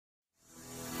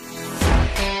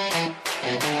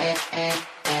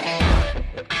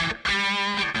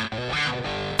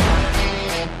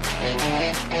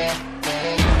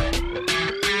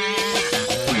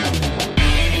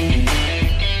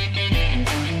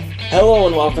Hello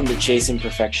and welcome to Chasing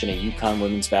Perfection, a UConn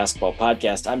women's basketball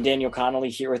podcast. I'm Daniel Connolly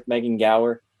here with Megan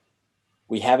Gower.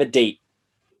 We have a date.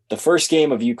 The first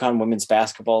game of UConn women's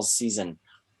basketball season,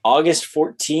 August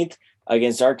 14th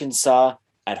against Arkansas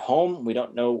at home. We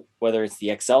don't know whether it's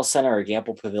the XL Center or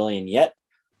Gamble Pavilion yet,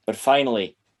 but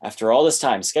finally, after all this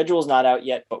time, schedule is not out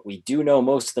yet, but we do know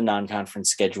most of the non-conference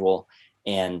schedule,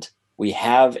 and we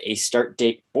have a start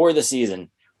date for the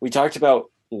season. We talked about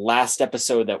last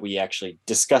episode that we actually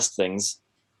discussed things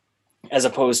as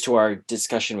opposed to our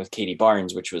discussion with Katie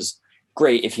Barnes, which was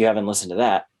great if you haven't listened to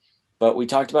that. But we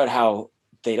talked about how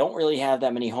they don't really have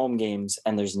that many home games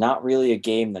and there's not really a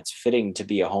game that's fitting to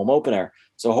be a home opener.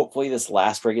 So hopefully this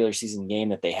last regular season game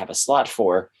that they have a slot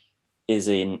for is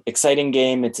an exciting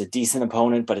game. It's a decent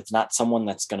opponent, but it's not someone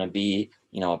that's going to be,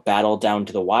 a battle down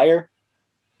to the wire.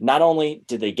 Not only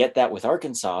did they get that with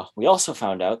Arkansas, we also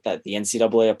found out that the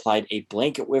NCAA applied a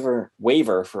blanket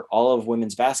waiver for all of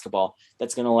women's basketball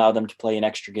that's going to allow them to play an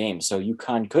extra game. So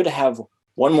UConn could have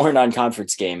one more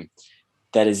non-conference game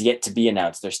that is yet to be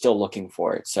announced. They're still looking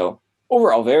for it. So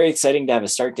overall, very exciting to have a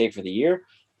start date for the year.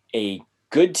 A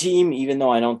good team, even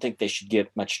though I don't think they should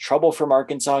get much trouble from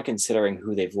Arkansas, considering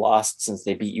who they've lost since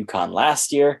they beat UConn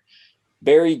last year.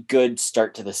 Very good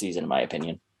start to the season, in my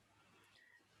opinion.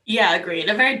 Yeah, agreed.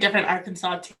 A very different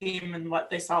Arkansas team and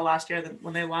what they saw last year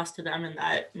when they lost to them, and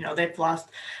that, they've lost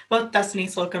both Destiny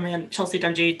Slocum and Chelsea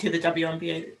Dungy to the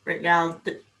WNBA right now.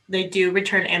 They do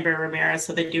return Amber Ramirez,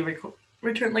 so they do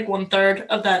return like 1/3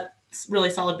 of that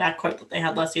really solid backcourt that they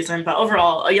had last season. But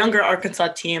overall, a younger Arkansas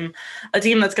team, a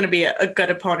team that's going to be a good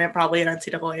opponent, probably an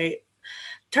NCAA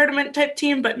tournament type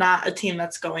team, but not a team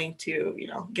that's going to,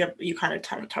 give UConn a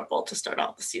ton of trouble to start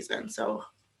out the season. So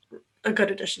a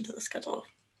good addition to the schedule.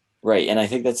 Right. And I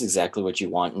think that's exactly what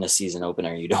you want in a season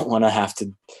opener. You don't want to have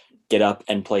to get up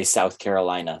and play South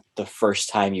Carolina the first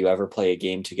time you ever play a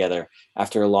game together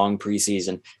after a long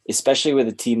preseason, especially with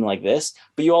a team like this.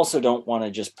 But you also don't want to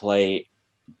just play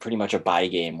pretty much a bye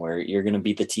game where you're going to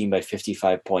beat the team by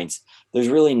 55 points. There's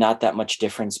really not that much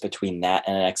difference between that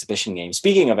and an exhibition game.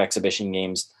 Speaking of exhibition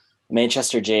games,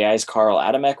 Manchester JI's Carl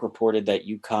Adamek reported that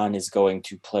UConn is going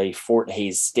to play Fort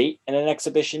Hays State in an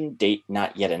exhibition, date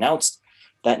not yet announced.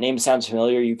 That name sounds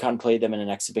familiar. UConn played them in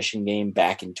an exhibition game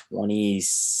back in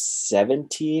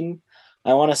 2017,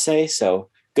 I want to say. So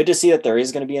good to see that there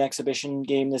is going to be an exhibition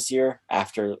game this year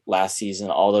after last season.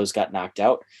 All those got knocked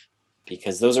out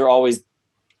because those are always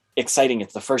exciting.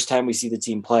 It's the first time we see the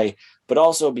team play, but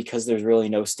also because there's really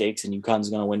no stakes and UConn's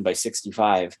going to win by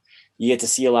 65. You get to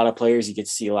see a lot of players. You get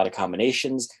to see a lot of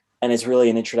combinations, and it's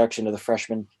really an introduction to the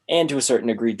freshmen and to a certain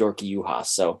degree, Dorky Uhas.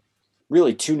 So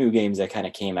really two new games that kind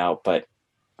of came out, but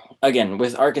again,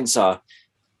 with Arkansas,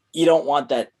 you don't want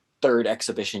that third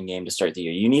exhibition game to start the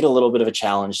year. You need a little bit of a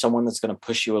challenge, someone that's going to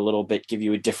push you a little bit, give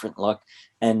you a different look.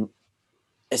 And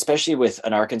especially with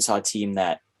an Arkansas team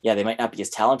that, they might not be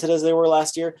as talented as they were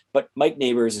last year, but Mike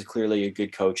Neighbors is clearly a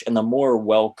good coach. And the more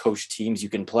well-coached teams you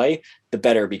can play, the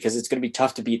better, because it's going to be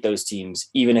tough to beat those teams,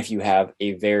 even if you have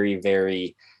a very,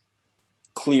 very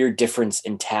clear difference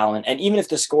in talent. And even if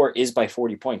the score is by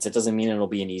 40 points, it doesn't mean it'll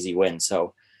be an easy win.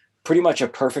 So pretty much a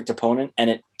perfect opponent, and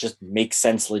it just makes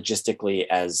sense logistically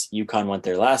as UConn went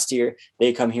there last year.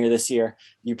 They come here this year.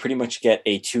 You pretty much get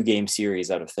a 2-game series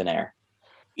out of thin air.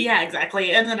 Yeah,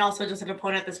 exactly. And then also just an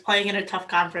opponent that's playing in a tough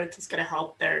conference is going to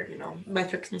help their,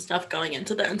 metrics and stuff going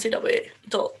into the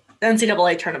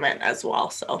NCAA tournament as well.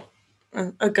 So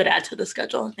a good add to the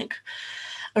schedule, I think.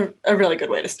 A really good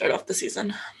way to start off the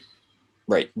season.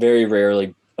 Right. Very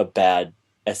rarely a bad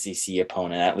SEC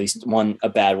opponent, at least a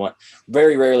bad one.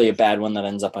 Very rarely a bad one that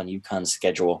ends up on UConn's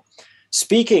schedule.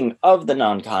 Speaking of the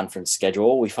non-conference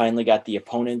schedule, we finally got the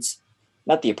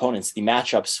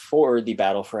matchups for the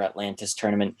Battle for Atlantis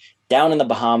tournament down in the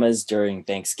Bahamas during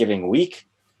Thanksgiving week,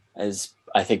 as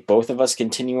I think both of us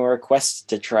continue our quest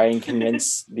to try and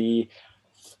convince the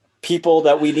people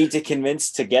that we need to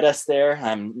convince to get us there.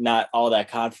 I'm not all that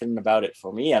confident about it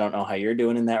for me. I don't know how you're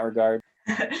doing in that regard.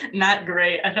 Not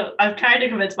great. I've tried to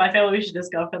convince my family we should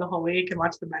just go for the whole week and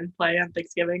watch the men play on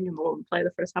Thanksgiving and we'll play the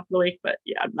first half of the week, but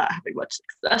I'm not having much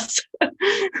success.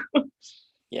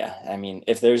 Yeah, I mean,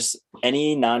 if there's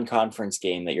any non-conference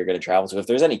game that you're going to travel to, if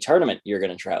there's any tournament you're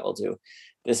going to travel to,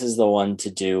 this is the one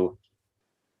to do.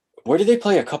 Where did they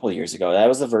play a couple of years ago? That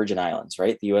was the Virgin Islands,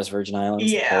 right? The U.S. Virgin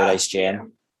Islands, yeah, Paradise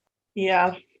Jam.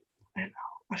 Yeah. I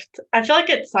know. I feel like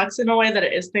it sucks in a way that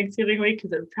it is Thanksgiving week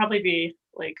because it would probably be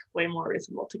like way more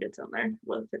reasonable to get down there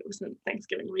if it wasn't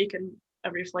Thanksgiving week and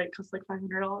every flight costs like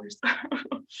 $500.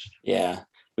 Yeah,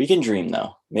 we can dream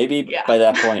though. Maybe Yeah. by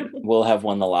that point we'll have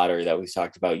won the lottery that we've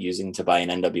talked about using to buy an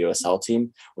NWSL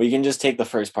team. Where you can just take the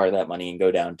first part of that money and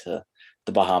go down to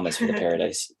the Bahamas for the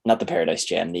Paradise, not the Paradise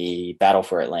Jam, the Battle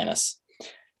for Atlantis.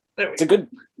 It's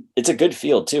a good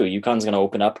field too. UConn's going to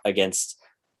open up against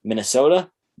Minnesota,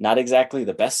 not exactly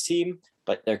the best team,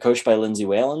 but they're coached by Lindsay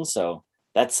Whalen, so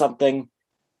that's something.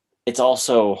 It's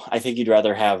also, I think you'd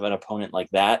rather have an opponent like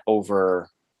that over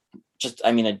just,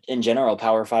 I mean, in general,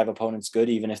 Power Five opponent's good,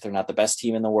 even if they're not the best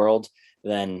team in the world.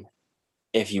 Then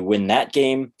if you win that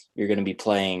game, you're going to be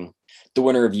playing the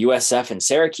winner of USF and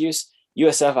Syracuse.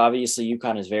 USF, obviously,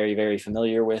 UConn is very, very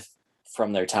familiar with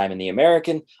from their time in the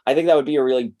American. I think that would be a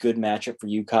really good matchup for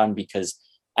UConn because,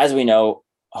 as we know,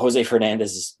 Jose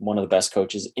Fernandez is one of the best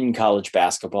coaches in college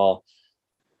basketball.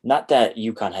 Not that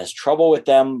UConn has trouble with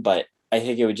them, but I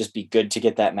think it would just be good to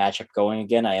get that matchup going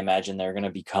again. I imagine they're going to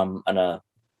become an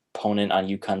opponent on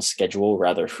UConn's schedule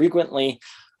rather frequently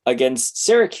against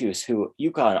Syracuse, who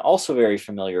UConn also very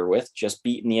familiar with, just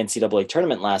beat in the NCAA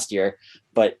tournament last year,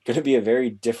 but going to be a very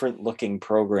different looking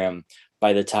program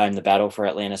by the time the Battle for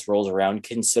Atlantis rolls around,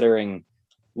 considering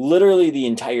literally the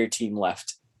entire team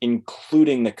left,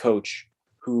 including the coach.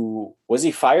 Who was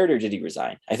he fired or did he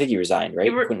resign? I think he resigned,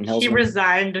 right? Quentin Hillsman? He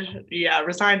resigned. Yeah,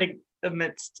 resigned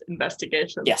amidst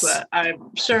investigations that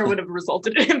I'm sure would have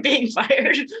resulted in him being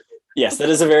fired. Yes, that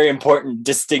is a very important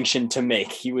distinction to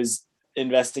make. He was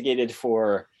investigated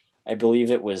for, I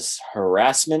believe it was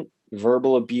harassment,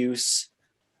 verbal abuse,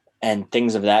 and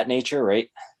things of that nature, right?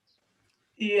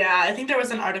 Yeah, I think there was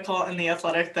an article in The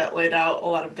Athletic that laid out a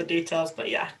lot of the details,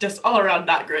 but yeah, just all around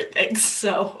not great things.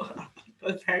 So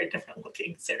a very different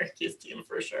looking Syracuse team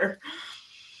for sure.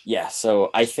 Yeah, so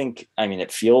I think, I mean,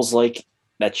 it feels like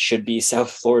that should be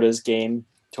South Florida's game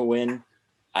to win.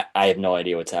 I have no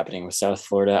idea what's happening with South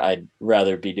Florida. I'd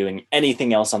rather be doing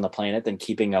anything else on the planet than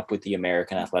keeping up with the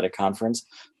American Athletic Conference.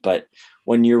 But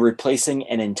when you're replacing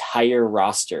an entire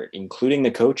roster, including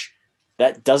the coach,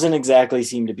 that doesn't exactly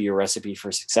seem to be a recipe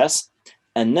for success.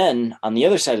 And then on the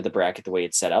other side of the bracket, the way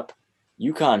it's set up,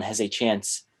 UConn has a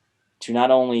chance to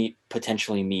not only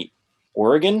potentially meet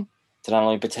Oregon, to not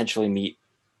only potentially meet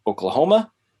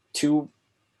Oklahoma, two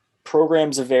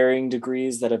programs of varying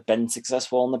degrees that have been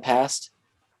successful in the past.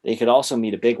 They could also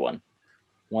meet a big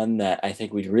one that I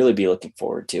think we'd really be looking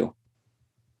forward to.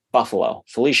 Buffalo.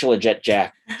 Felicia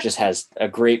Legette-Jack just has a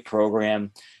great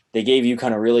program. They gave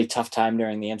UConn a really tough time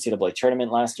during the NCAA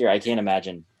tournament last year. I can't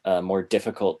imagine a more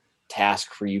difficult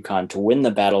task for UConn to win the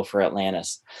Battle for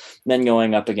Atlantis than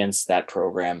going up against that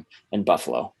program in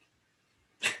Buffalo.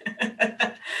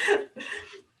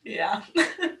 Yeah.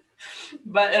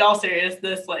 But in all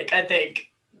seriousness, like, I think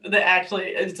that actually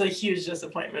it's a huge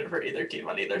disappointment for either team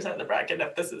on either side of the bracket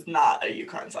if this is not a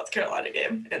UConn South Carolina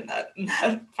game in that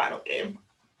final game.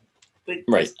 Like,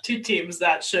 right. There's two teams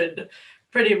that should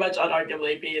pretty much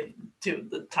unarguably be two of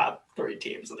the top three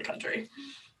teams in the country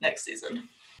next season.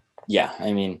 Yeah,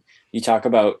 I mean, you talk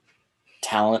about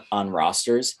talent on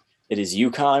rosters. It is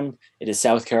UConn, it is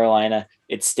South Carolina,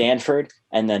 it's Stanford,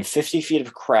 and then 50 feet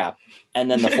of crap, and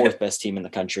then the fourth best team in the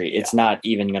country. It's not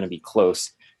even going to be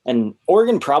close. And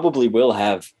Oregon probably will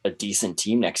have a decent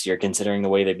team next year, considering the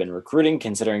way they've been recruiting,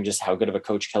 considering just how good of a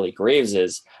coach Kelly Graves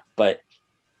is. But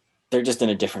they're just in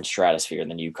a different stratosphere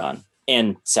than UConn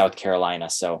and South Carolina.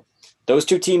 So those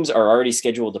two teams are already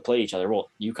scheduled to play each other.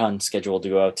 Well, UConn scheduled to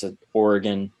go out to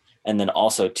Oregon and then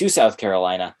also to South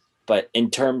Carolina. But in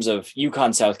terms of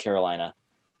UConn, South Carolina,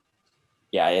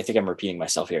 yeah, I think I'm repeating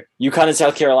myself here. UConn and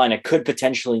South Carolina could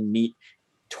potentially meet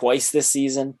twice this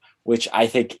season, which I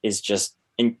think is just,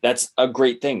 that's a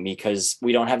great thing because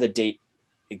we don't have the date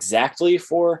exactly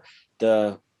for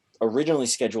the originally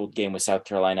scheduled game with South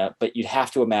Carolina, but you'd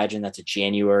have to imagine that's a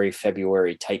January,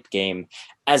 February type game,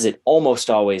 as it almost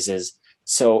always is.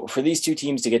 So for these two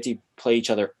teams to get to play each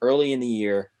other early in the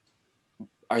year,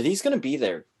 are these going to be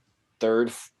their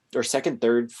second,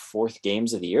 third, fourth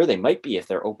games of the year? They might be if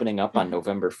they're opening up on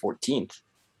November 14th,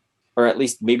 or at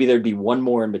least maybe there'd be one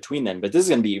more in between then, but this is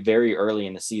going to be very early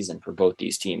in the season for both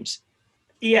these teams.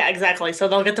 Yeah, exactly. So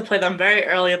they'll get to play them very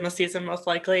early in the season, most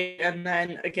likely. And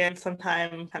then again,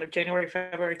 sometime kind of January,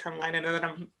 February timeline. And then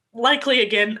I'm likely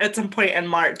again at some point in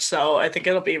March. So I think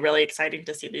it'll be really exciting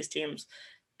to see these teams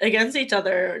against each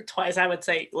other twice. I would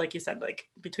say, like you said, like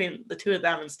between the two of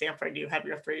them and Stanford, you have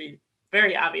your three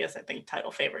very obvious, I think,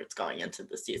 title favorites going into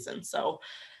the season. So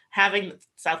having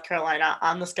South Carolina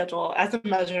on the schedule as a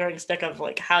measuring stick of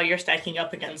like how you're stacking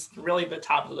up against really the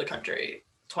top of the country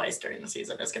twice during the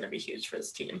season is going to be huge for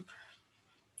this team.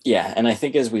 Yeah, and I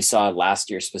think as we saw last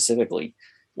year specifically,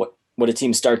 what a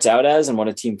team starts out as and what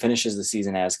a team finishes the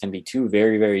season as can be two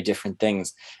very, very different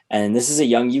things. And this is a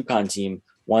young UConn team,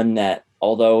 one that,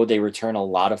 although they return a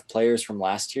lot of players from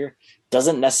last year,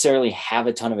 doesn't necessarily have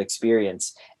a ton of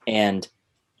experience. And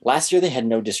last year they had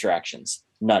no distractions,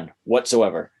 none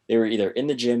whatsoever. They were either in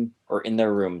the gym or in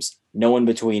their rooms, no in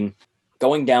between.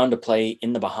 Going down to play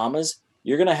in the Bahamas,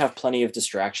 you're going to have plenty of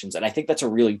distractions. And I think that's a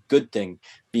really good thing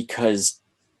because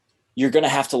you're going to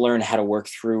have to learn how to work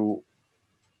through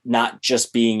not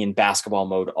just being in basketball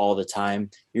mode all the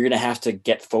time. You're going to have to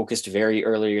get focused very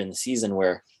earlier in the season,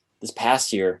 where this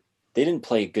past year, they didn't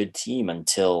play a good team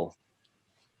until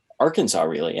Arkansas,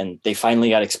 really. And they finally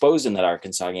got exposed in that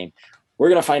Arkansas game. We're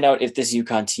going to find out if this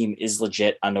UConn team is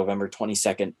legit on November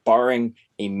 22nd, barring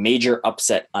a major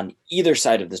upset on either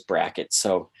side of this bracket.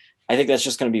 So I think that's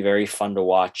just going to be very fun to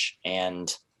watch.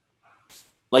 And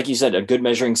like you said, a good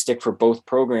measuring stick for both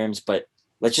programs, but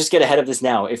let's just get ahead of this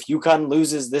now. If UConn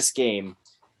loses this game,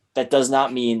 that does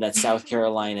not mean that South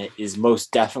Carolina is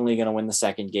most definitely going to win the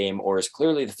second game or is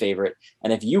clearly the favorite.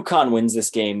 And if UConn wins this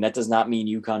game, that does not mean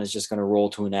UConn is just going to roll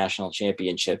to a national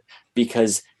championship,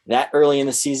 because that early in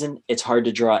the season, it's hard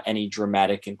to draw any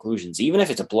dramatic conclusions. Even if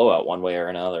it's a blowout one way or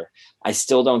another, I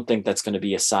still don't think that's going to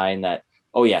be a sign that,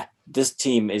 oh yeah, this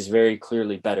team is very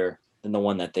clearly better than the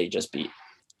one that they just beat.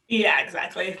 Yeah,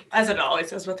 exactly. As it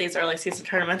always is with these early season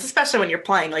tournaments, especially when you're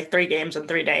playing like 3 games in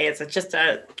 3 days. It's just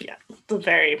a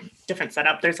very different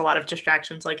setup. There's a lot of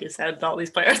distractions, like you said. All these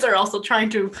players are also trying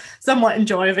to somewhat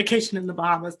enjoy a vacation in the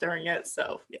Bahamas during it.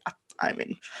 So, yeah, I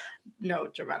mean, no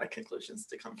dramatic conclusions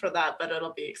to come for that, but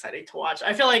it'll be exciting to watch.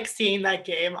 I feel like seeing that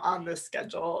game on the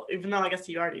schedule, even though I guess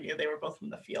you already knew they were both in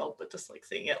the field, but just like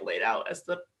seeing it laid out as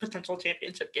the potential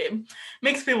championship game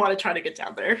makes me want to try to get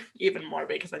down there even more,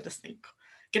 because I just think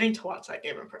getting to watch that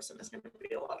game in person is going to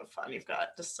be a lot of fun. You've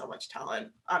got just so much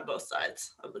talent on both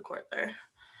sides of the court there.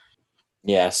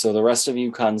 Yeah, so the rest of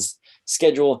UConn's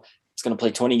schedule, it's going to play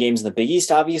 20 games in the Big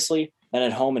East, obviously. Then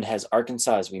at home, it has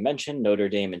Arkansas, as we mentioned, Notre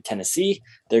Dame, and Tennessee.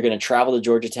 They're going to travel to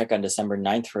Georgia Tech on December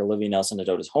 9th for Olivia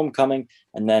Nelson-Odota's homecoming,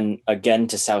 and then again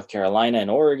to South Carolina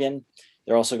and Oregon.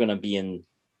 They're also going to be in,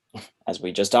 as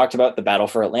we just talked about, the Battle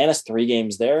for Atlantis, 3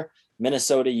 games there.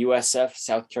 Minnesota, USF,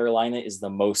 South Carolina is the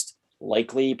most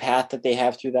likely path that they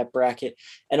have through that bracket.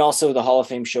 And also the Hall of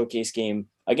Fame showcase game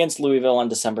against Louisville on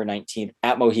December 19th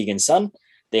at Mohegan Sun.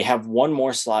 They have one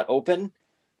more slot open.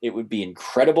 It would be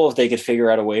incredible if they could figure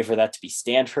out a way for that to be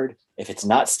Stanford. If it's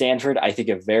not Stanford, I think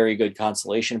a very good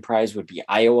consolation prize would be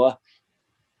Iowa.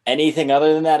 Anything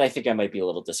other than that, I think I might be a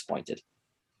little disappointed.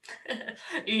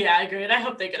 Yeah, I agree. And I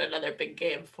hope they get another big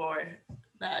game for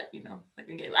that,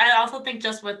 second game. I also think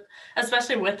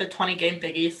especially with the 20-game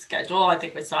Big East schedule, I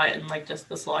think we saw it in like just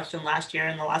the selection last year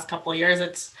and the last couple of years.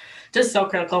 It's just so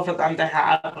critical for them to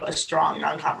have a strong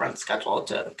non-conference schedule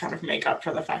to kind of make up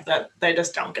for the fact that they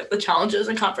just don't get the challenges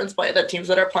in conference play that teams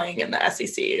that are playing in the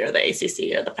SEC or the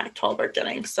ACC or the Pac-12 are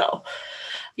getting. So,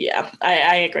 yeah,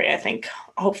 I agree. I think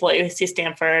hopefully we see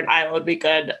Stanford. Iowa would be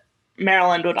good.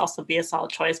 Maryland would also be a solid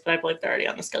choice, but I believe they're already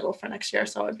on the schedule for next year,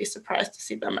 so I'd be surprised to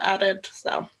see them added.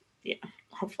 So, yeah,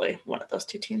 hopefully one of those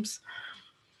 2 teams.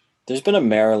 There's been a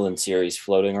Maryland series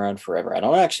floating around forever. I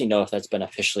don't actually know if that's been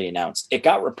officially announced. It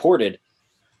got reported,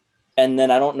 and then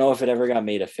I don't know if it ever got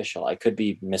made official. I could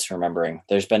be misremembering.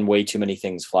 There's been way too many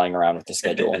things flying around with the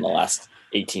schedule in the last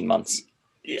 18 months.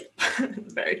 Yeah,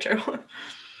 very true.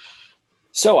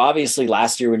 So obviously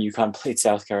last year when UConn played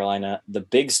South Carolina, the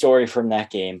big story from that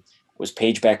game was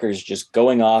Paige Bueckers just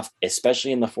going off,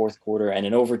 especially in the fourth quarter and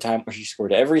in overtime, where she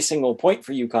scored every single point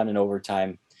for UConn in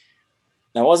overtime.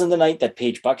 That wasn't the night that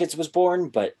Paige Buckets was born,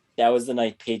 but that was the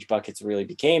night Paige Buckets really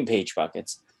became Paige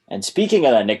Buckets. And speaking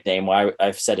of that nickname, well,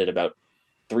 I've said it about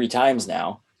 3 times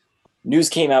now, news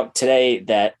came out today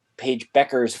that Paige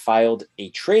Bueckers filed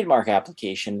a trademark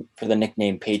application for the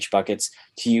nickname Paige Buckets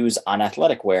to use on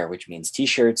athletic wear, which means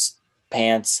t-shirts,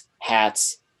 pants,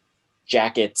 hats,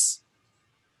 jackets,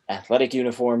 athletic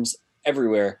uniforms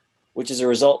everywhere, which is a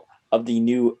result of the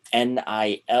new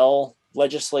NIL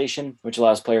legislation, which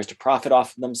allows players to profit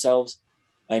off of themselves.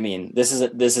 I mean, this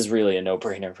is really a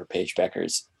no-brainer for Paige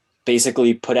Bueckers.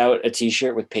 Basically, put out a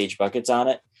t-shirt with Paige Buckets on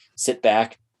it, sit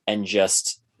back, and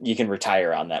just you can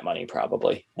retire on that money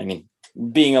probably. I mean,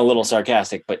 being a little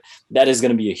sarcastic, but that is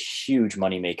going to be a huge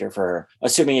moneymaker for her,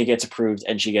 assuming it gets approved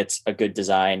and she gets a good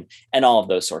design and all of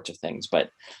those sorts of things.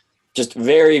 But just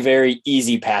very, very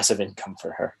easy passive income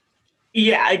for her.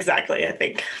 Yeah, exactly. I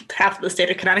think half of the state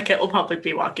of Connecticut will probably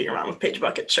be walking around with Paige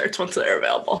Bucket shirts once they're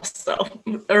available. So,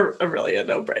 really a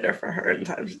no-brainer for her in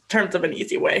terms of an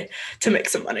easy way to make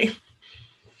some money.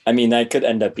 I mean, that could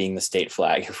end up being the state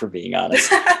flag, if we're being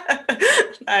honest.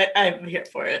 I'm here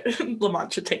for it.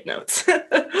 Lamont should take notes.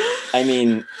 I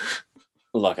mean,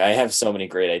 look, I have so many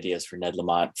great ideas for Ned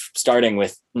Lamont, starting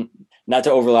with, not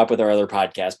to overlap with our other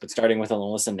podcast, but starting with a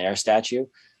Melissa Nair statue,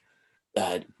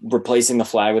 replacing the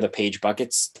flag with a Paige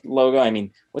Buckets logo. I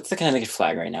mean, what's the Connecticut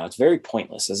flag right now? It's very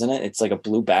pointless, isn't it? It's like a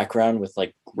blue background with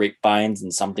like grapevines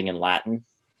and something in Latin.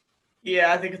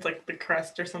 Yeah, I think it's like the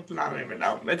crest or something. I don't even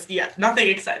know. It's nothing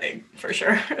exciting for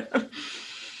sure.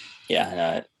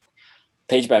 Yeah,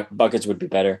 Paige Buckets would be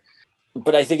better.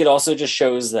 But I think it also just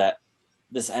shows that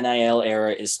this NIL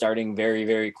era is starting very,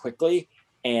 very quickly.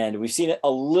 And we've seen it a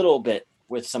little bit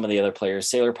with some of the other players.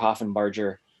 Sailor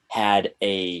Poffenbarger had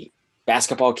a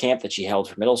basketball camp that she held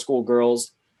for middle school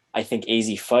girls. I think AZ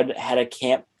Fudd had a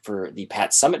camp for the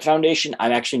Pat Summit Foundation.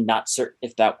 I'm actually not certain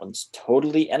if that one's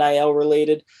totally NIL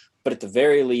related, but at the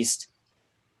very least,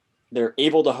 they're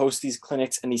able to host these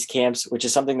clinics and these camps, which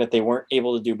is something that they weren't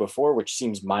able to do before, which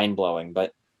seems mind blowing.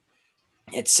 But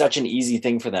it's such an easy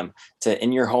thing for them to,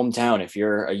 in your hometown, if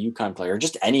you're a UConn player,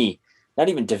 just any, not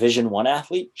even Division I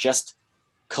athlete, just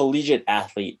collegiate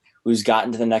athlete who's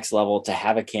gotten to the next level, to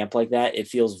have a camp like that. It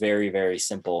feels very, very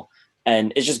simple.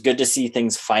 And it's just good to see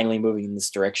things finally moving in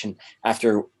this direction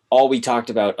after all we talked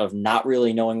about of not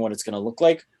really knowing what it's going to look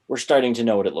like. We're starting to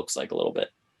know what it looks like a little bit.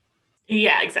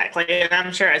 Yeah, exactly. And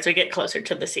I'm sure as we get closer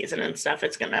to the season and stuff,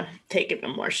 it's going to take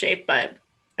even more shape. But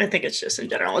I think it's just in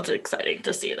general, it's exciting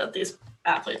to see that these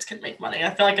athletes can make money.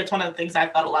 I feel like it's one of the things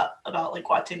I've thought a lot about, like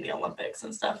watching the Olympics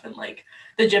and stuff, and like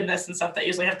the gymnasts and stuff that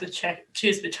usually have to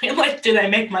choose between like, do they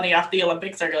make money off the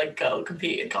Olympics or like go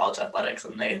compete in college athletics,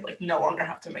 and they like no longer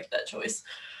have to make that choice.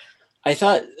 I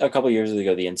thought a couple of years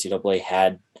ago the NCAA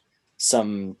had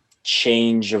some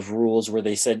change of rules where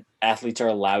they said athletes are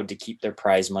allowed to keep their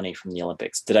prize money from the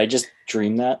Olympics. Did I just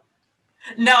dream that?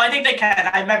 No, I think they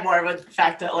can. I meant more of a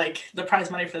fact that like the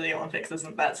prize money for the Olympics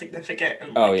isn't that significant,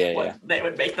 and Oh, like yeah, what yeah. they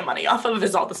would make the money off of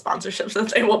is all the sponsorships that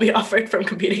they will be offered from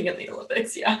competing in the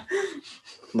Olympics. Yeah.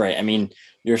 Right. I mean,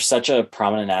 you're such a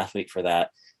prominent athlete for that.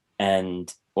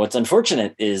 And what's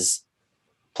unfortunate is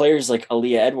players like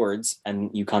Aaliyah Edwards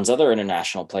and UConn's other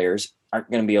international players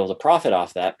aren't going to be able to profit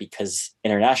off that because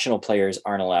international players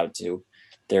aren't allowed to.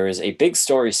 There is a big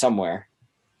story somewhere,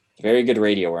 very good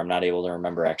radio, where I'm not able to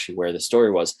remember actually where the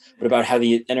story was, but about how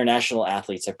the international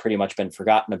athletes have pretty much been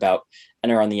forgotten about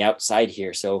and are on the outside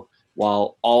here. So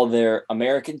while all their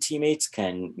American teammates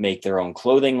can make their own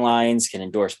clothing lines, can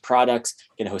endorse products,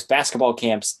 can host basketball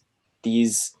camps,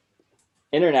 these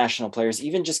international players,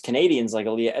 even just Canadians like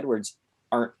Aaliyah Edwards,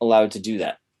 aren't allowed to do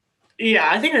that. Yeah,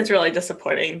 I think it's really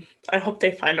disappointing. I hope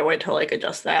they find a way to like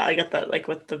adjust that. I get that like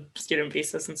with the student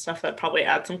visas and stuff that probably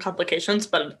adds some complications,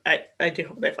 but I do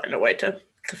hope they find a way to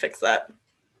fix that.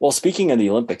 Well, speaking of the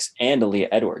Olympics and Aaliyah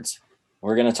Edwards,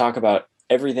 we're going to talk about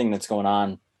everything that's going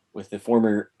on with the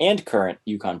former and current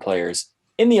UConn players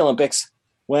in the Olympics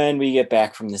when we get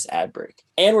back from this ad break.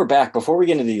 And we're back. Before we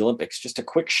get into the Olympics, just a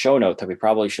quick show note that we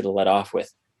probably should have let off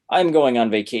with. I'm going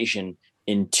on vacation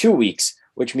in 2 weeks,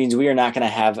 which means we are not going to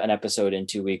have an episode in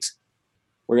 2 weeks.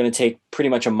 We're going to take pretty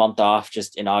much a month off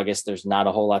just in August. There's not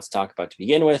a whole lot to talk about to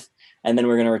begin with. And then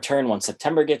we're going to return once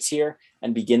September gets here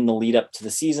and begin the lead up to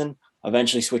the season,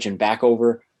 eventually switching back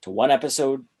over to one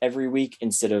episode every week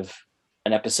instead of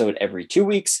an episode every 2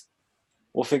 weeks.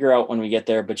 We'll figure out when we get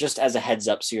there, but just as a heads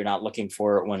up, so you're not looking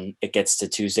for it when it gets to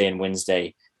Tuesday and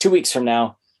Wednesday, 2 weeks from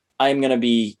now, I'm going to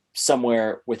be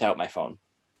somewhere without my phone.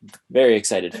 Very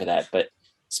excited for that. But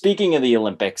speaking of the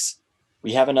Olympics,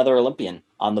 we have another Olympian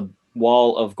on the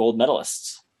wall of gold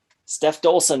medalists. Steph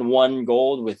Dolson won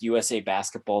gold with USA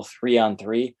Basketball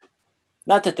 3-on-3.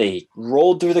 Not that they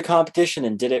rolled through the competition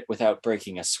and did it without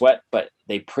breaking a sweat, but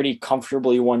they pretty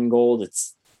comfortably won gold.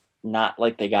 It's not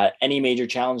like they got any major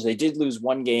challenge. They did lose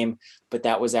one game, but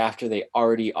that was after they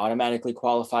already automatically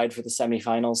qualified for the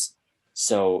semifinals.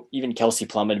 So even Kelsey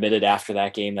Plum admitted after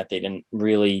that game that they didn't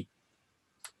really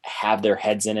have their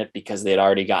heads in it because they had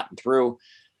already gotten through.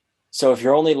 So if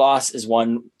your only loss is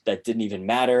one that didn't even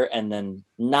matter, and then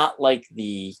not like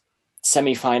the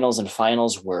semifinals and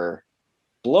finals were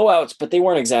blowouts, but they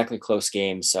weren't exactly close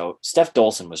games. So Steph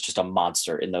Dolson was just a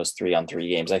monster in those 3-on-3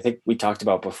 games. I think we talked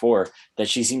about before that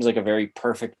she seems like a very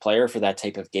perfect player for that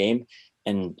type of game.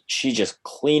 And she just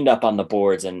cleaned up on the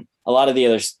boards, and a lot of the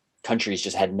other countries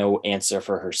just had no answer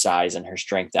for her size and her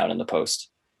strength down in the post.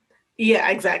 Yeah,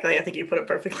 exactly. I think you put it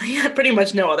perfectly. Pretty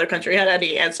much no other country had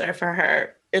any answer for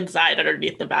her inside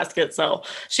underneath the basket. So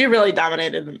she really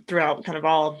dominated throughout kind of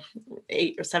all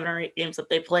 7 or 8 games that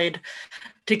they played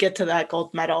to get to that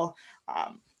gold medal.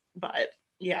 But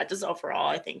yeah, just overall,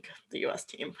 I think the U.S.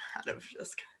 team kind of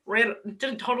just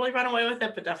didn't totally run away with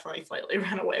it, but definitely slightly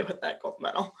ran away with that gold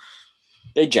medal.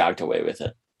 They jogged away with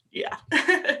it. Yeah.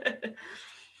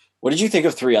 What did you think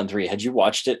of 3-on-3? Had you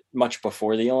watched it much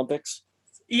before the Olympics?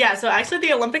 Yeah, so actually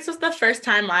the Olympics was the first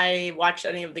time I watched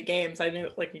any of the games. I knew,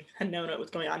 like, had known what was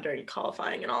going on during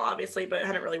qualifying and all, obviously, but I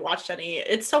hadn't really watched any.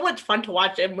 It's so much fun to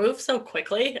watch. It moves so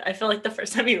quickly. I feel like the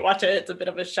first time you watch it, it's a bit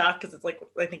of a shock because it's like,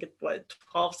 I think it's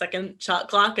 12-second shot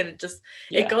clock, and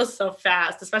it goes so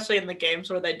fast, especially in the games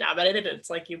where they dominated. It's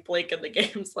like you blink and the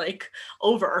game's like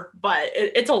over, but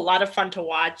it's a lot of fun to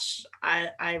watch.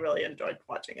 I really enjoyed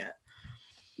watching it.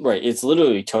 Right. It's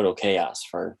literally total chaos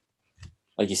for,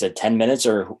 like you said, 10 minutes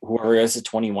or whoever is at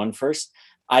 21 first.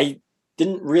 I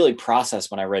didn't really process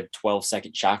when I read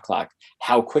 12-second shot clock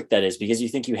how quick that is, because you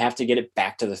think you have to get it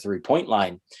back to the 3-point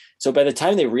line. So by the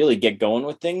time they really get going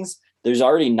with things, there's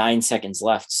already 9 seconds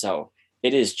left. So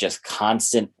it is just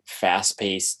constant,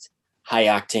 fast-paced,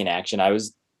 high-octane action.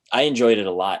 I enjoyed it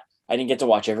a lot. I didn't get to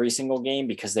watch every single game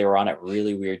because they were on at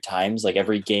really weird times. Like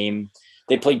every game,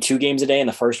 they played 2 games a day, and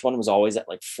the first one was always at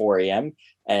like 4 a.m.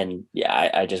 And yeah,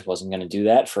 I just wasn't going to do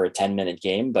that for a 10-minute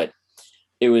game. But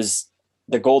it was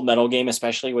the gold medal game,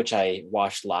 especially, which I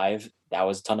watched live. That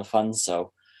was a ton of fun.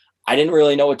 So I didn't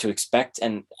really know what to expect.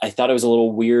 And I thought it was a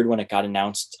little weird when it got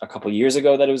announced a couple years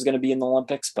ago that it was going to be in the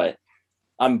Olympics, but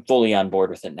I'm fully on board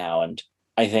with it now. And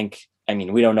I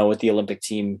mean, we don't know what the Olympic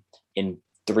team in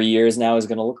 3 years now is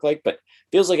going to look like, but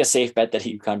feels like a safe bet that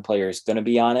a UConn player is going to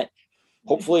be on it.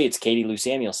 Hopefully it's Katie Lou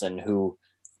Samuelson, who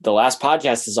the last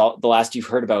podcast is the last you've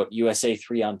heard about USA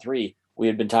 3-on-3. We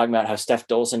had been talking about how Steph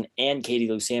Dolson and Katie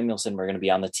Lou Samuelson were going to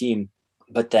be on the team.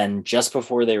 But then just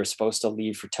before they were supposed to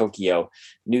leave for Tokyo,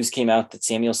 news came out that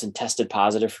Samuelson tested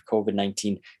positive for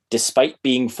COVID-19 despite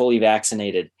being fully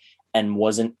vaccinated and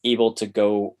wasn't able to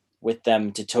go with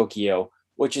them to Tokyo,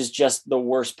 which is just the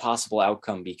worst possible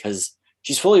outcome because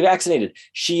she's fully vaccinated.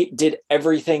 She did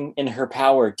everything in her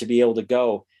power to be able to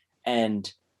go.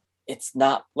 And it's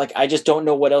not like, I just don't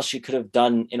know what else she could have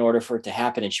done in order for it to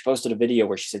happen. And she posted a video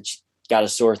where she said she got a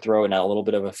sore throat and a little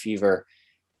bit of a fever.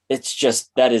 It's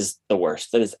just, that is the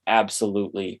worst. That is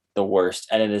absolutely the worst.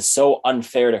 And it is so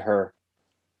unfair to her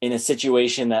in a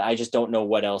situation that I just don't know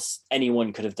what else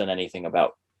anyone could have done anything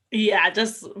about. Yeah,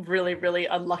 just really, really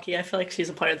unlucky. I feel like she's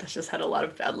a player that's just had a lot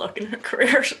of bad luck in her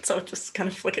career. So just kind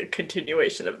of like a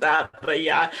continuation of that. But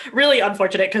yeah, really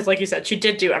unfortunate because like you said, she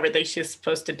did do everything she's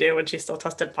supposed to do and she still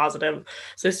tested positive.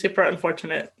 So super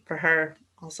unfortunate for her.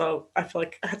 Also, I feel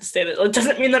like I have to say that it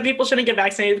doesn't mean that people shouldn't get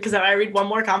vaccinated because I read one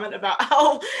more comment about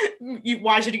how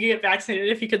why should you get vaccinated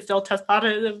if you could still test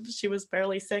positive? She was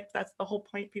barely sick. That's the whole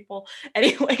point, people.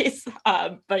 Anyways,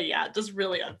 but yeah, just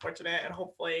really unfortunate. And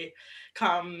hopefully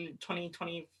come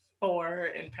 2024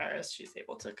 in Paris, she's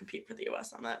able to compete for the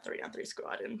U.S. on that 3-on-3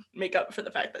 squad and make up for the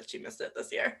fact that she missed it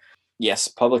this year. Yes,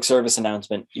 public service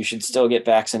announcement. You should still get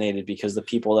vaccinated because the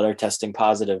people that are testing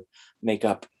positive make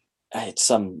up it's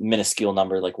some minuscule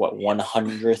number, like what,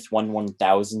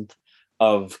 1,000th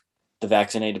of the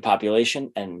vaccinated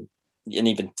population, and an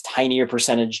even tinier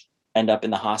percentage end up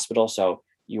in the hospital. So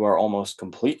you are almost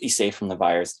completely safe from the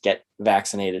virus. Get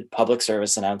vaccinated. Public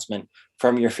service announcement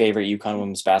from your favorite UConn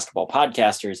women's basketball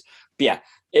podcasters. But yeah,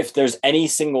 if there's any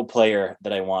single player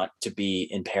that I want to be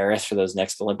in Paris for those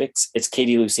next Olympics, it's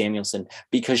Katie Lou Samuelson,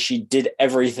 because she did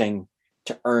everything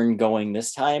to earn going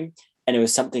this time. And it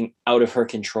was something out of her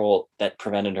control that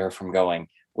prevented her from going,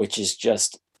 which is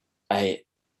just,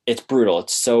 it's brutal.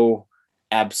 It's so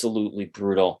absolutely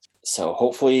brutal. So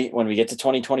hopefully when we get to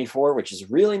 2024, which is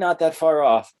really not that far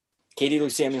off, Katie Lou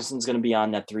Samuelson's going to be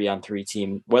on that 3-on-3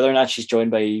 team. Whether or not she's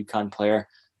joined by a UConn player,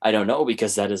 I don't know,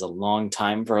 because that is a long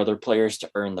time for other players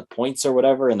to earn the points or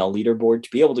whatever and the leaderboard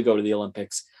to be able to go to the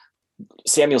Olympics.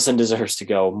 Samuelson deserves to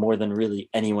go more than really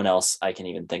anyone else I can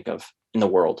even think of in the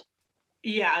world.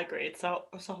 Yeah, agreed. So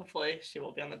hopefully she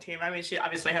will be on the team. I mean, she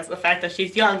obviously has the fact that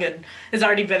she's young and has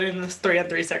already been in this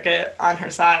 3-on-3 circuit on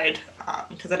her side,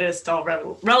 because it is still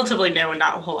relatively new and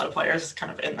not a whole lot of players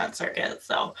kind of in that circuit.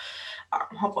 So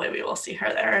hopefully we will see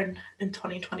her there in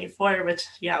 2024, which,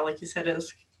 yeah, like you said,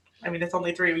 is, I mean, it's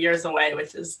only 3 years away,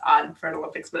 which is odd for an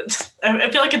Olympics, but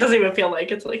I feel like it doesn't even feel like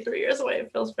it's like 3 years away.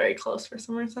 It feels very close for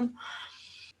some reason.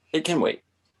 It can wait.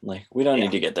 Like, we don't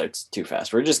need to get there too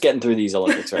fast. We're just getting through these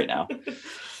Olympics right now.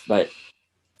 But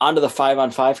on to the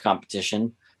 5-on-5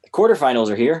 competition. The quarterfinals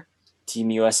are here.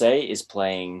 Team USA is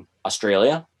playing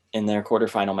Australia in their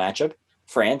quarterfinal matchup.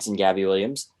 France and Gabby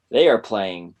Williams, they are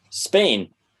playing Spain.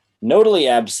 Notably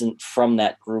absent from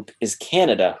that group is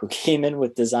Canada, who came in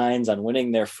with designs on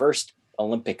winning their first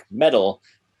Olympic medal,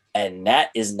 and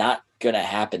that is not going to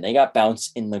happen. They got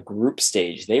bounced in the group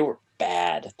stage. They were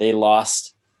bad. They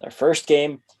lost their first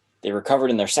game, they recovered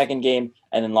in their second game,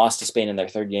 and then lost to Spain in their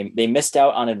third game. They missed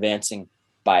out on advancing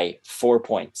by 4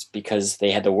 points because they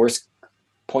had the worst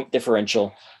point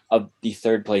differential of the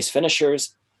third place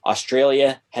finishers.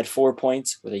 Australia had 4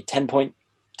 points with a 10-point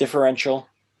differential,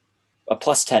 a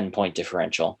plus 10 point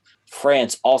differential.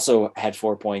 France also had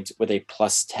 4 points with a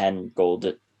plus 10 goal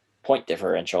point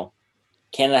differential.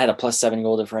 Canada had a plus 7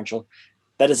 goal differential.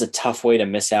 That is a tough way to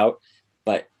miss out.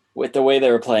 But with the way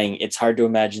they were playing, it's hard to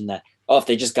imagine that, if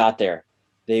they just got there,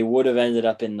 they would have ended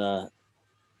up in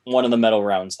one of the medal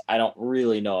rounds. I don't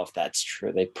really know if that's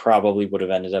true. They probably would have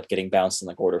ended up getting bounced in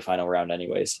the quarterfinal round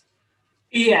anyways.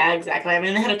 Yeah, exactly. I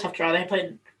mean, they had a tough draw. They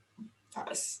played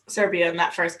Serbia in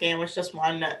that first game, which just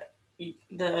won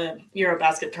the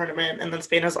Eurobasket tournament, and then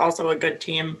Spain is also a good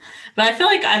team. But I feel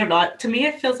like, I don't know, to me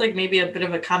it feels like maybe a bit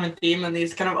of a common theme in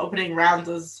these kind of opening rounds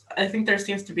is I think there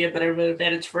seems to be a bit of an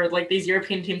advantage for like these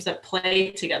European teams that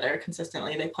play together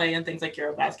consistently. They play in things like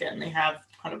Eurobasket, and they have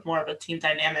kind of more of a team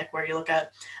dynamic where you look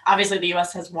at, obviously the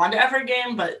US has won every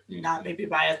game, but not maybe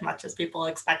by as much as people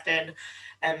expected.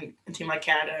 And a team like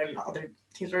Canada and other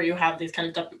teams where you have these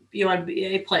kind of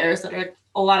WNBA players that are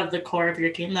a lot of the core of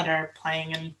your team that are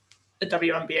playing in the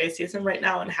WNBA season right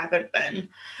now and haven't been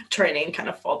training kind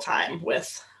of full time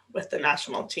with the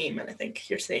national team. And I think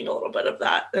you're seeing a little bit of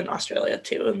that in Australia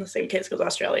too. In the same case, because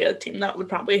Australia, a team that would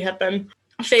probably have been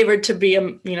favored to be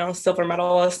a silver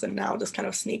medalist, and now just kind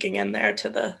of sneaking in there to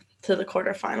the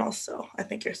quarterfinals. So I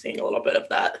think you're seeing a little bit of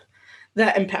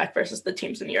that impact versus the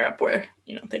teams in Europe where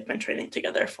they've been training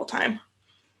together full time.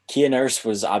 Kia Nurse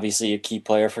was obviously a key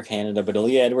player for Canada, but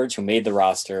Aaliyah Edwards, who made the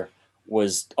roster,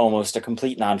 was almost a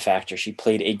complete non-factor. She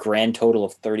played a grand total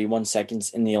of 31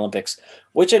 seconds in the Olympics,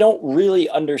 which I don't really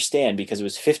understand because it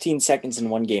was 15 seconds in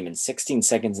one game and 16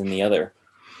 seconds in the other.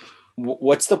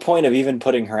 What's the point of even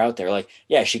putting her out there? Like,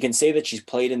 yeah, she can say that she's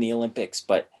played in the Olympics,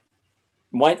 but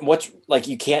what's like,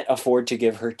 you can't afford to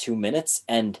give her 2 minutes.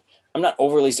 And I'm not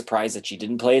overly surprised that she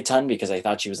didn't play a ton because I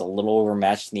thought she was a little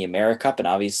overmatched in the AmeriCup, and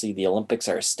obviously the Olympics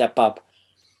are a step up.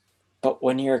 But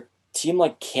when you're a team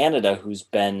like Canada, who's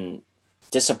been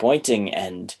disappointing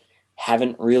and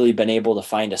haven't really been able to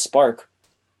find a spark,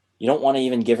 you don't want to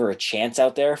even give her a chance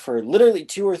out there for literally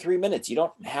 2 or 3 minutes. You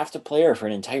don't have to play her for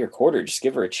an entire quarter. Just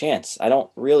give her a chance. I don't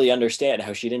really understand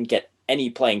how she didn't get any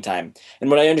playing time. And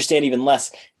what I understand even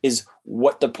less is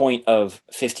what the point of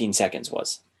 15 seconds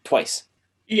was. Twice.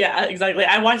 Yeah, exactly.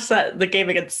 I watched the game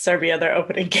against Serbia, their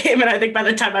opening game, and I think by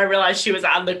the time I realized she was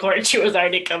on the court, she was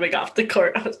already coming off the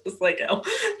court. I was just like, oh,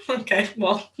 okay,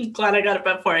 well, I'm glad I got up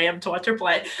at 4 a.m. to watch her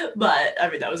play. But, I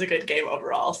mean, that was a good game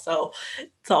overall, so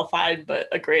it's all fine, but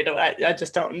agreed. I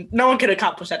just don't – no one can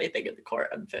accomplish anything in the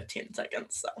court in 15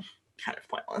 seconds, so kind of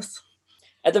pointless.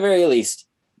 At the very least,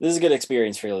 this is a good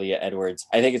experience for Aaliyah Edwards.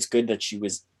 I think it's good that she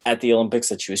was at the Olympics,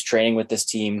 that she was training with this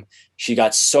team. She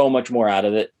got so much more out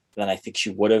of it than I think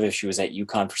she would have if she was at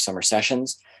UConn for summer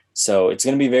sessions. So it's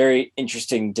going to be very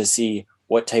interesting to see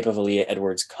what type of Aaliyah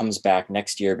Edwards comes back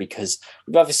next year, because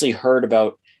we've obviously heard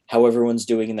about how everyone's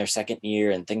doing in their second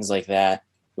year and things like that.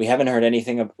 We haven't heard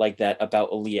anything like that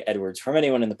about Aaliyah Edwards from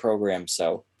anyone in the program.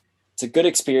 So it's a good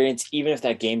experience, even if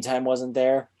that game time wasn't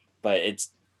there, but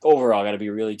it's overall got to be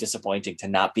really disappointing to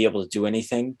not be able to do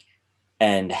anything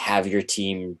and have your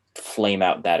team flame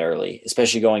out that early,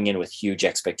 especially going in with huge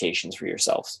expectations for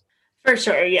yourselves. For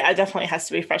sure. Yeah, it definitely has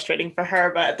to be frustrating for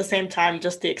her. But at the same time,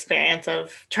 just the experience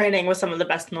of training with some of the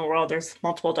best in the world. There's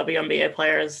multiple WNBA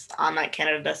players on that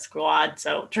Canada squad.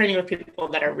 So training with people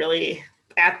that are really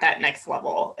at that next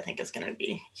level, I think is going to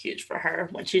be huge for her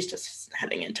when she's just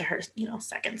heading into her,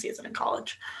 second season in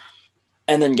college.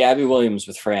 And then Gabby Williams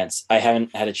with France. I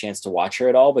haven't had a chance to watch her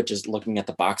at all, but just looking at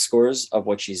the box scores of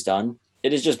what she's done,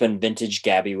 it has just been vintage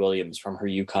Gabby Williams from her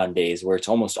UConn days, where it's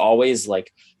almost always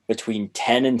like between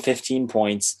 10 and 15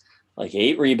 points, like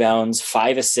 8 rebounds,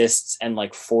 5 assists, and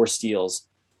like 4 steals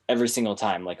every single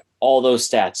time. Like all those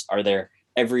stats are there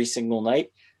every single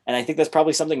night. And I think that's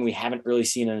probably something we haven't really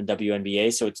seen in the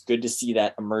WNBA. So it's good to see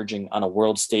that emerging on a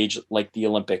world stage like the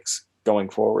Olympics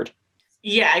going forward.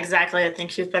 Yeah, exactly. I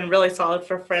think she's been really solid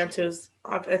for France, who's,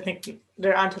 I think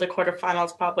they're on to the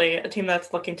quarterfinals, probably a team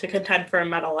that's looking to contend for a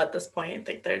medal at this point. I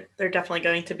think they're definitely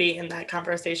going to be in that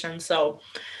conversation. So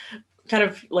kind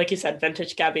of, like you said,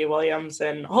 vintage Gabby Williams,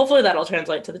 and hopefully that'll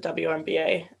translate to the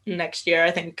WNBA next year.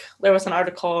 I think there was an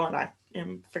article, and I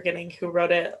am forgetting who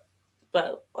wrote it,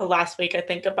 but last week, I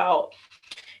think, about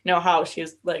how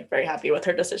she's like very happy with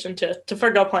her decision to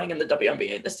forgo playing in the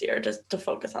WNBA this year, just to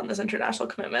focus on this international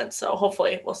commitment. So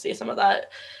hopefully we'll see some of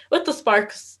that with the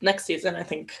Sparks next season. I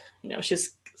think,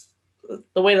 she's,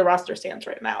 the way the roster stands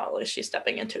right now, at least she's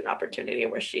stepping into an opportunity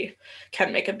where she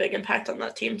can make a big impact on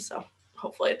that team. So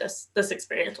hopefully this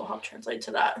experience will help translate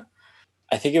to that.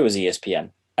 I think it was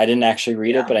ESPN. I didn't actually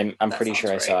read it, but I'm pretty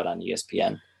sure I saw it on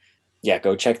ESPN. Yeah,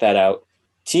 go check that out.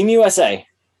 Team USA,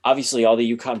 obviously all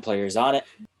the UConn players on it.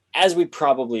 As we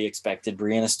probably expected,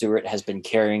 Breanna Stewart has been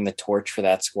carrying the torch for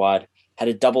that squad. Had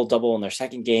a double-double in their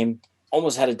second game,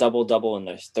 almost had a double-double in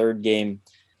their third game.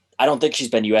 I don't think she's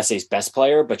been USA's best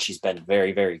player, but she's been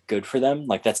very, very good for them.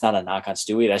 Like, that's not a knock on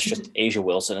Stewie. That's just Asia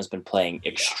Wilson has been playing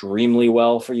extremely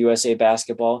well for USA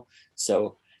basketball.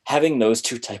 So having those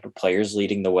two type of players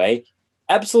leading the way,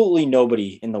 absolutely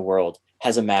nobody in the world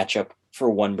has a matchup for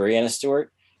one Breanna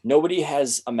Stewart. Nobody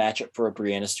has a matchup for a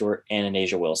Breanna Stewart and an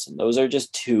Asia Wilson. Those are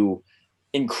just two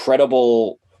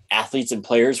incredible athletes and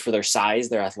players for their size,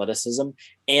 their athleticism,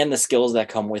 and the skills that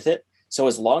come with it. So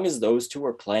as long as those two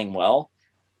are playing well,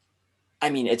 I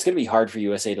mean, it's going to be hard for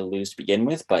USA to lose to begin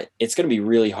with, but it's going to be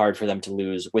really hard for them to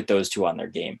lose with those two on their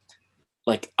game.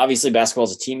 Like, obviously basketball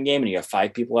is a team game and you have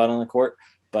 5 people out on the court,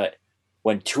 but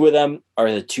when 2 of them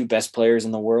are the 2 best players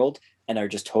in the world and are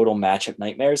just total matchup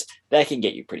nightmares, that can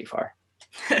get you pretty far.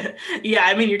 Yeah,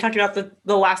 I mean, you're talking about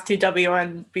the last 2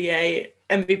 WNBA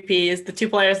MVPs, the 2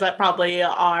 players that probably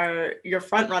are your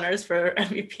front runners for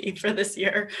MVP for this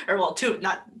year, or well, 2,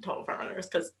 not total front runners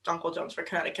because Jonquel Jones for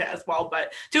Connecticut as well,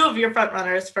 but 2 of your front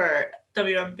runners for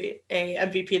WNBA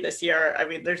MVP this year. I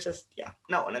mean, there's just,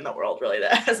 no one in the world really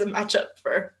that has a matchup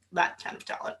for that kind of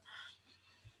talent.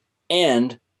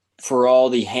 And for all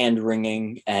the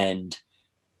hand-wringing and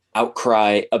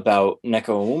outcry about Nneka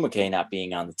Onwumike not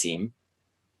being on the team,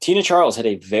 Tina Charles had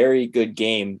a very good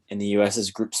game in the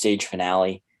U.S.'s group stage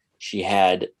finale. She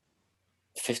had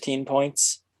 15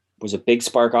 points, was a big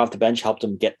spark off the bench, helped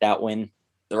them get that win.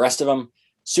 The rest of them,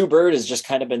 Sue Bird has just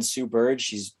kind of been Sue Bird.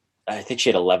 I think she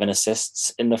had 11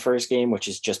 assists in the first game, which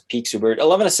is just peak Sue Bird.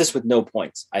 11 assists with no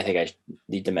points, I think I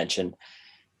need to mention.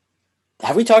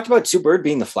 Have we talked about Sue Bird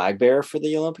being the flag bearer for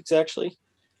the Olympics, actually?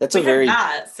 That's a very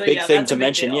big thing to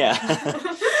mention, yeah.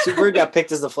 Sue Bird got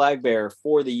picked as the flag bearer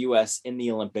for the U.S. in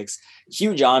the Olympics.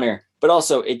 Huge honor, but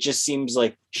also it just seems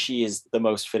like she is the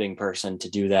most fitting person to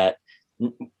do that.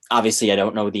 Obviously, I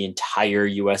don't know the entire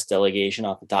U.S. delegation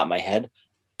off the top of my head.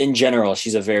 In general,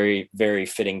 she's a very, very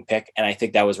fitting pick, and I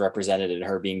think that was represented in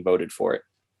her being voted for it.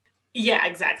 Yeah,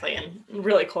 exactly. And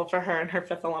really cool for her in her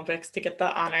 5th Olympics to get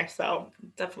the honor. So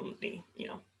definitely,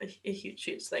 a huge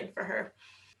thing for her.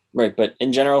 Right, but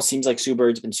in general, seems like Sue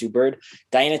Bird's been Sue Bird.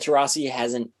 Diana Taurasi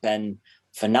hasn't been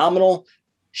phenomenal.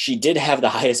 She did have the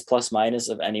highest plus-minus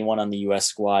of anyone on the U.S.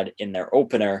 squad in their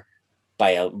opener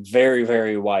by a very,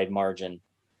 very wide margin,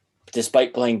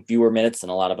 despite playing fewer minutes than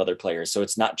a lot of other players. So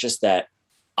it's not just that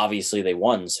obviously they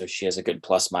won, so she has a good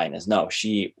plus-minus. No,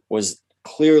 she was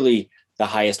clearly the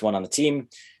highest one on the team.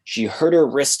 She hurt her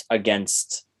wrist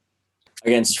against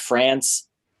France.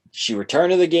 She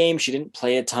returned to the game. She didn't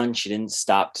play a ton. She didn't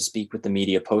stop to speak with the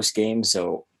media post-game,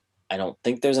 so I don't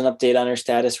think there's an update on her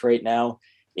status right now.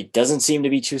 It doesn't seem to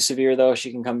be too severe, though.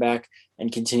 She can come back and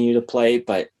continue to play.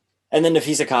 And then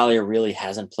Nafisa Collier really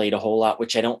hasn't played a whole lot,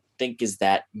 which I don't think is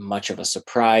that much of a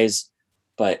surprise.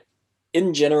 But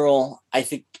in general, I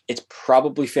think it's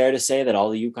probably fair to say that all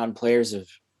the UConn players have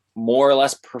more or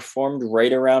less performed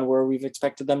right around where we've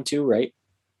expected them to, right?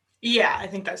 Yeah, I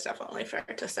think that's definitely fair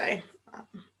to say.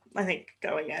 I think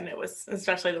going in, it was,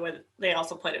 especially the way that they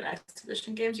also played in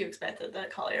exhibition games, you expected that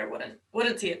Collier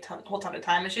wouldn't see a whole ton of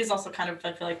time. And she's also kind of,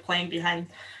 I feel like, playing behind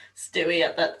Stewie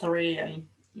at that 3. And,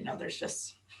 there's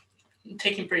just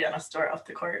taking Breanna Stewart off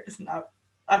the court is not,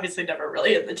 obviously never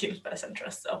really in the team's best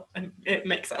interest. So it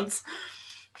makes sense.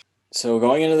 So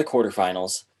going into the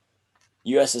quarterfinals,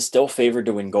 U.S. is still favored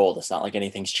to win gold. It's not like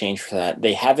anything's changed for that.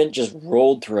 They haven't just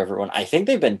rolled through everyone. I think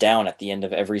they've been down at the end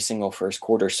of every single first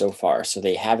quarter so far, so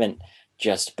they haven't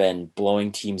just been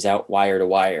blowing teams out wire to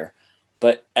wire.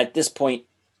 But at this point,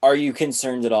 are you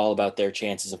concerned at all about their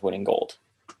chances of winning gold?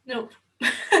 Nope.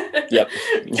 Yep.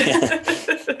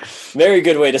 Very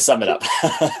good way to sum it up.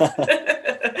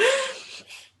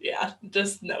 Yeah,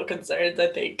 just no concerns, I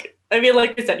think. I mean,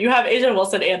 like I said, you have Asia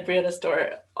Wilson and Breanna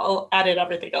Stewart all added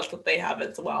everything else that they have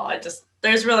as well.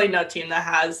 There's really no team that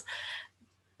has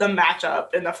the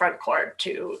matchup in the front court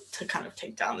to kind of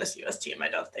take down this U.S. team, I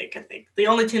don't think. I think the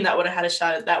only team that would have had a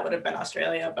shot at that would have been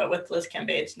Australia, but with Liz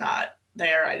Cambage not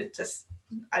there,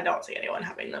 I don't see anyone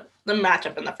having the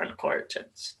matchup in the front court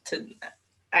to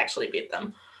actually beat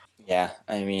them. Yeah,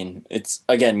 I mean, it's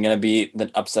again going to be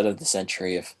the upset of the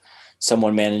century if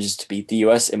someone manages to beat the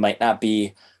US. It might not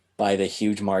be by the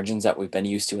huge margins that we've been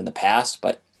used to in the past,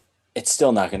 but it's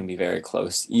still not going to be very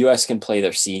close. US can play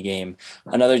their C game,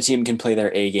 another team can play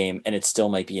their A game, and it still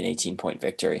might be an 18-point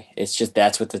victory. It's just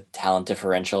that's what the talent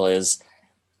differential is.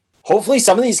 Hopefully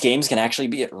some of these games can actually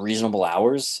be at reasonable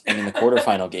hours. I mean, the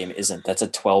quarterfinal game isn't. That's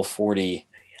at 12:40.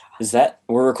 Is that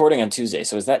we're recording on Tuesday,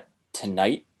 so is that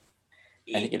tonight?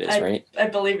 I think it is, right? I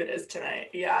believe it is tonight.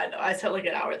 Yeah, I know. I spent like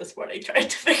an hour this morning trying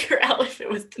to figure out if it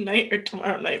was tonight or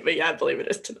tomorrow night, but yeah, I believe it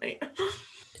is tonight.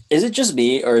 Is it just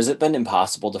me, or has it been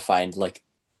impossible to find like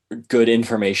good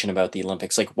information about the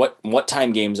Olympics? Like what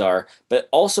time games are, but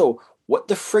also what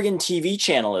the friggin' TV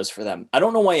channel is for them. I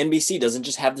don't know why NBC doesn't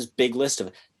just have this big list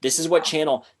of this is what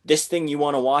channel this thing you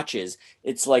want to watch is.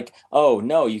 It's like, oh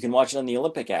no, you can watch it on the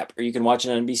Olympic app, or you can watch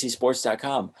it on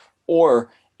NBCSports.com.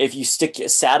 Or if you stick a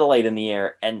satellite in the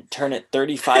air and turn it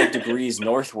 35 degrees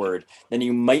northward, then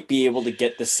you might be able to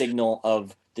get the signal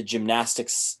of the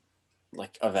gymnastics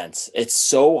like events. It's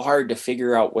so hard to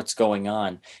figure out what's going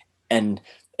on. And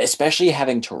especially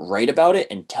having to write about it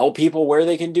and tell people where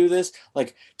they can do this,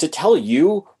 like to tell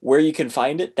you where you can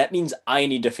find it, that means I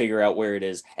need to figure out where it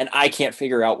is. And I can't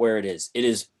figure out where it is. It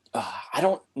is, I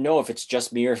don't know if it's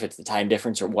just me or if it's the time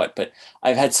difference or what, but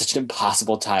I've had such an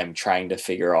impossible time trying to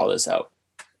figure all this out.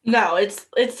 No, it's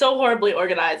so horribly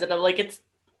organized, and I'm like, it's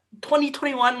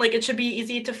 2021, like it should be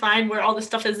easy to find where all this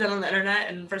stuff is on the internet,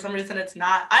 and for some reason it's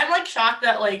not. I'm like shocked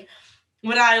that like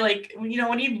when I like when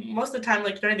you most of the time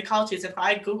like during the college season, if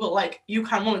I Google like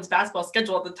UConn women's basketball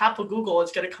schedule at the top of Google,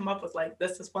 it's gonna come up with like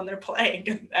this is when they're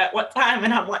playing at what time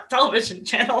and on what television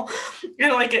channel.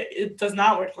 Like it does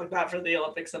not work like that for the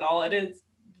Olympics at all. It is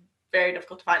very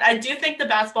difficult to find. I do think the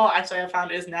basketball actually I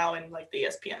found is now in like the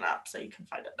ESPN app, so you can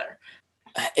find it there.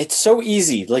 It's so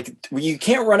easy. Like you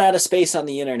can't run out of space on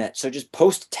the internet. So just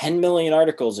post 10 million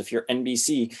articles if you're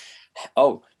NBC.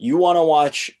 Oh, you want to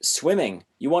watch swimming?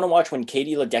 You want to watch when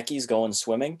Katie Ledecky's going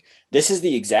swimming? This is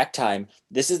the exact time.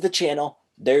 This is the channel.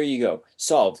 There you go.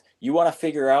 Solved. You want to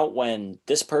figure out when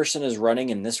this person is running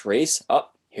in this race? Oh,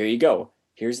 here you go.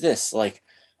 Here's this. Like,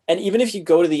 and even if you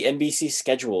go to the NBC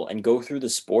schedule and go through the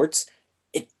sports,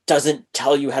 it doesn't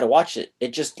tell you how to watch it.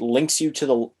 It just links you to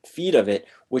the feed of it,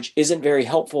 which isn't very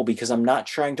helpful because I'm not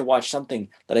trying to watch something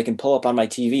that I can pull up on my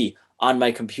TV on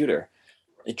my computer.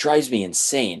 It drives me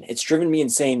insane. It's driven me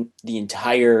insane the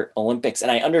entire Olympics.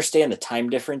 And I understand the time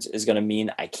difference is going to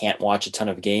mean I can't watch a ton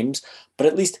of games, but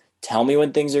at least tell me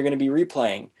when things are going to be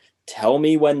replaying. Tell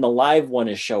me when the live one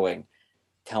is showing.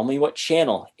 Tell me what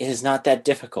channel. It is not that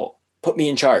difficult. Put me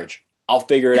in charge. I'll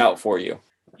figure it out for you.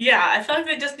 Yeah, I feel like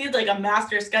they just need like a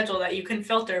master schedule that you can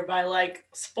filter by like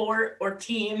sport or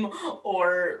team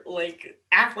or like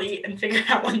athlete and figure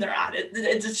out when they're on it.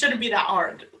 It just shouldn't be that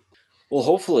hard. Well,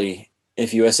 hopefully,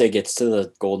 if USA gets to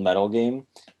the gold medal game,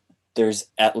 there's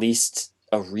at least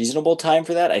a reasonable time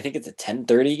for that. I think it's a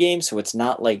 10:30 game, so it's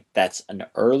not like that's an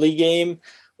early game,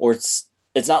 or it's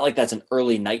not like that's an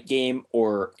early night game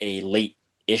or a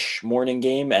late-ish morning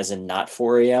game, as in not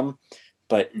 4 a.m.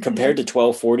 But compared to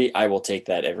 12:40, I will take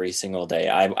that every single day.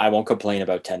 I won't complain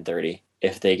about 10:30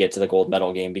 if they get to the gold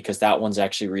medal game because that one's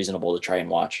actually reasonable to try and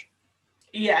watch.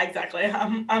 Yeah, exactly.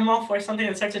 I'm all for something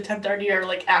that starts at 10:30 or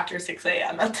like after 6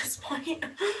 a.m. at this point.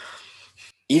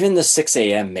 Even the 6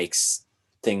 a.m. makes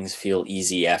things feel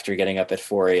easy after getting up at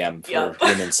 4 a.m. for Yep.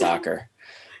 women's soccer.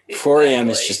 Exactly. 4 a.m.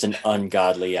 is just an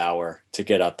ungodly hour to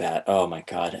get up at. Oh my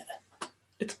God.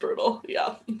 It's brutal.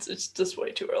 Yeah, it's just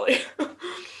way too early.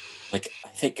 Like, I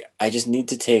think I just need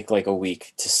to take like a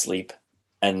week to sleep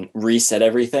and reset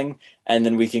everything, and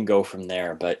then we can go from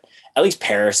there. But at least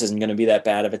Paris isn't going to be that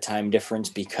bad of a time difference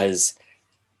because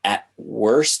at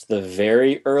worst, the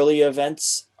very early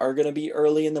events are going to be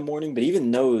early in the morning. But even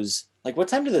those, like, what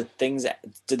time do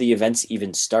the events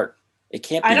even start? It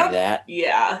can't be that.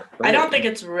 Yeah, early. I don't think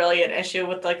it's really an issue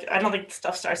with like. I don't think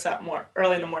stuff starts that more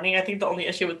early in the morning. I think the only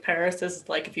issue with Paris is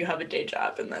like if you have a day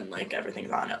job and then like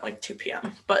everything's on at like 2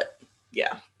 p.m. But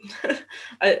yeah,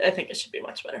 I think it should be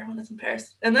much better when it's in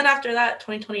Paris. And then after that,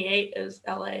 2028 is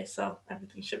LA, so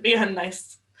everything should be on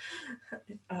nice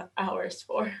hours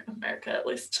for America at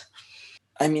least.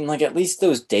 I mean, like at least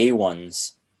those day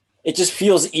ones, it just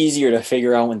feels easier to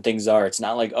figure out when things are. It's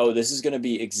not like, oh, this is going to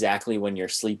be exactly when you're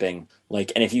sleeping.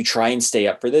 Like, and if you try and stay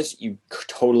up for this, you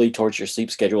totally torch your sleep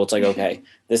schedule. It's like, okay,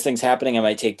 this thing's happening. I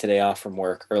might take today off from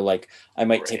work, or like I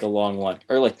might take a long lunch,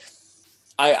 or like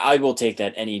I will take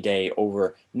that any day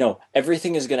over. No,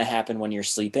 everything is going to happen when you're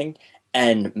sleeping,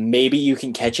 and maybe you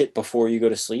can catch it before you go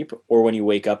to sleep or when you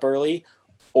wake up early,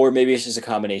 or maybe it's just a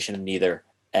combination of neither,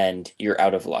 and you're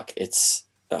out of luck. It's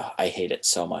I hate it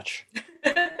so much.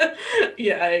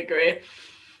 Yeah, I agree.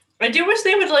 I do wish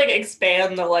they would like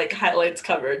expand the like highlights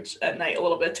coverage at night a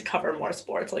little bit to cover more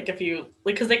sports. Like if you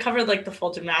like, because they covered like the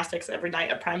full gymnastics every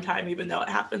night at prime time, even though it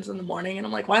happens in the morning. And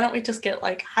I'm like, why don't we just get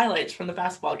like highlights from the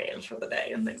basketball games for the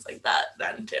day and things like that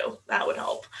then too? That would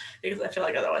help because I feel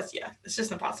like otherwise, yeah, it's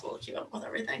just impossible to keep up with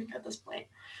everything at this point.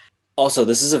 Also,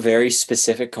 this is a very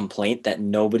specific complaint that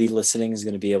nobody listening is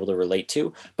going to be able to relate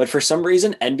to. But for some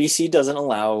reason, NBC doesn't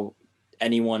allow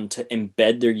anyone to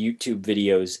embed their YouTube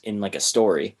videos in like a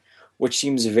story, which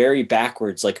seems very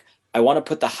backwards. Like, I want to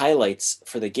put the highlights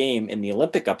for the game in the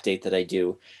Olympic update that I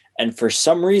do. And for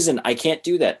some reason, I can't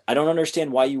do that. I don't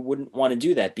understand why you wouldn't want to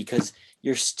do that because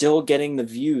you're still getting the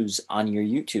views on your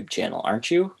YouTube channel,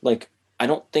 aren't you? Like, I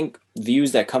don't think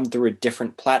views that come through a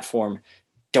different platform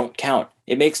don't count.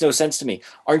 It makes no sense to me.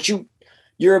 Aren't you?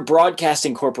 You're a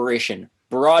broadcasting corporation.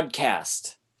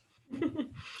 Broadcast.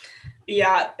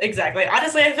 Yeah, exactly.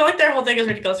 Honestly, I feel like their whole thing is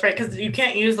ridiculous, right? Because you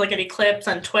can't use like any clips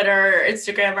on Twitter or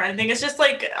Instagram or anything. It's just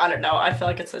like, I don't know. I feel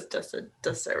like it's just a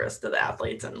disservice to the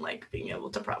athletes and like being able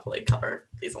to properly cover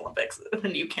these Olympics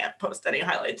when you can't post any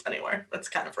highlights anywhere. That's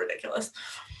kind of ridiculous.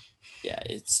 Yeah,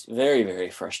 it's very, very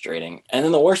frustrating. And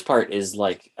then the worst part is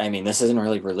like, I mean, this isn't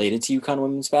really related to UConn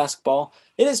women's basketball.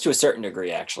 It is to a certain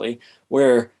degree, actually,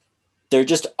 where there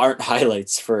just aren't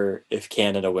highlights for if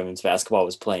Canada women's basketball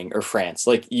was playing or France.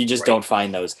 Like you just Right. don't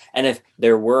find those. And if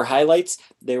there were highlights,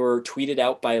 they were tweeted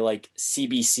out by like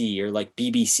CBC or like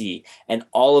BBC. And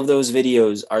all of those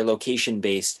videos are location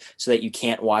based so that you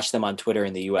can't watch them on Twitter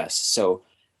in the US. So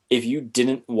if you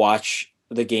didn't watch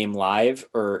the game live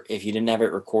or if you didn't have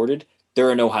it recorded, there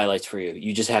are no highlights for you.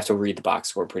 You just have to read the box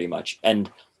score pretty much.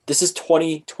 And this is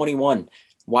 2021.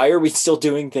 Why are we still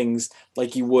doing things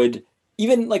like you would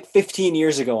even like 15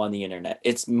 years ago on the internet?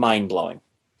 It's mind blowing.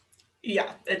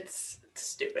 Yeah, it's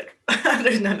stupid.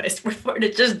 There's no nice word for it.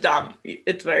 It's just dumb.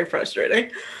 It's very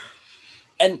frustrating.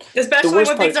 And the Especially worst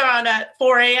when things part, are on at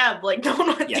 4 a.m. Like, no one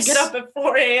wants to get yes, up at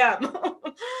 4 a.m.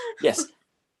 yes.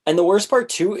 And the worst part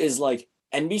too is like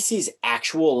NBC's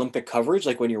actual Olympic coverage,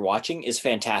 like when you're watching, is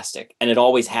fantastic. And it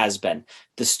always has been.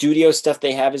 The studio stuff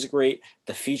they have is great.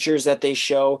 The features that they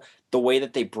show, the way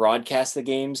that they broadcast the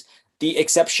games, the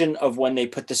exception of when they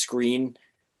put the screen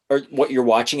or what you're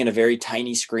watching in a very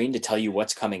tiny screen to tell you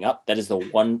what's coming up. That is the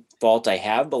one fault I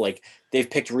have. But like they've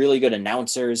picked really good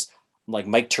announcers, like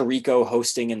Mike Tirico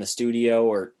hosting in the studio,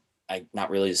 or not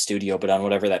really the studio, but on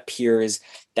whatever that pier is.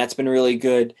 That's been really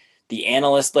good. The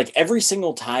analyst, like every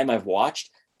single time I've watched,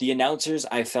 the announcers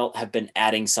I felt have been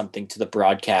adding something to the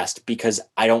broadcast because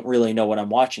I don't really know what I'm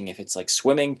watching. If it's like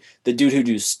swimming, the dude who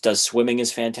does swimming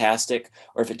is fantastic,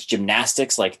 or if it's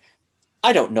gymnastics, like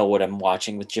I don't know what I'm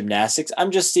watching with gymnastics. I'm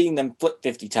just seeing them flip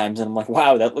 50 times and I'm like,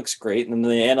 wow, that looks great. And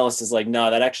then the analyst is like, no,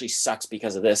 that actually sucks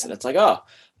because of this. And it's like, oh,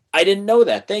 I didn't know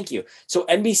that. Thank you. So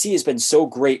NBC has been so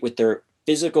great with their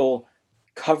physical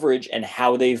coverage and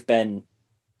how they've been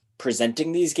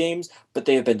presenting these games, but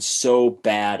they have been so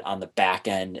bad on the back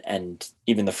end and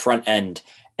even the front end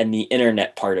and the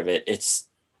internet part of it. It's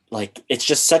like, it's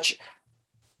just such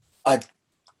a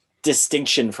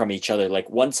distinction from each other. Like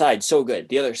one side so good,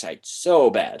 the other side so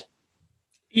bad.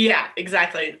 Yeah,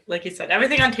 exactly. Like you said,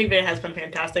 everything on TV has been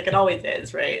fantastic. It always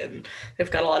is, right? And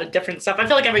they've got a lot of different stuff. I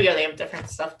feel like every year they have different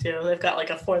stuff too. They've got like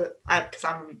because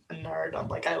I'm a nerd. I'm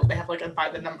like, they have like a by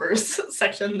the numbers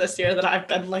section this year that I've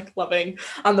been like loving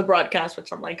on the broadcast,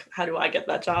 which I'm like, how do I get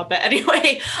that job? But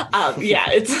anyway, yeah,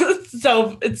 it's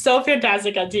so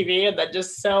fantastic on TV and then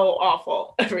just so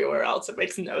awful everywhere else. It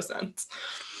makes no sense.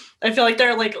 I feel like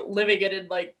they're like living it in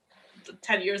like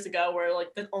 10 years ago where like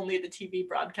only the TV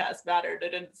broadcast mattered,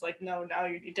 and it's like, no, now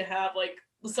you need to have like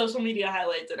the social media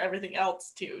highlights and everything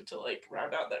else too to like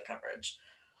round out that coverage.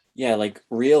 Yeah, like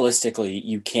realistically,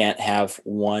 you can't have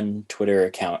one Twitter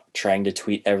account trying to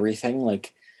tweet everything.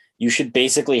 Like you should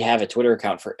basically have a Twitter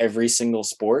account for every single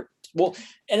sport. Well,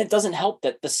 and it doesn't help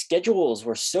that the schedules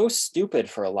were so stupid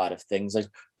for a lot of things. Like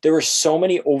there were so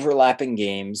many overlapping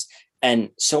games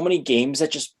and so many games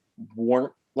that just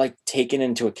weren't like taken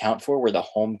into account for where the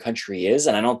home country is.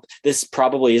 And I don't, this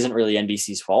probably isn't really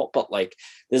NBC's fault, but like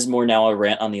this is more now a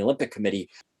rant on the Olympic Committee,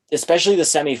 especially the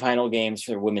semifinal games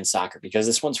for women's soccer, because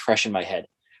this one's fresh in my head.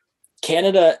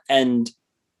 Canada and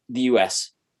the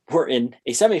US were in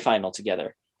a semifinal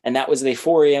together, and that was a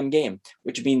 4 a.m. game,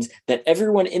 which means that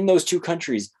everyone in those two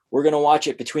countries were going to watch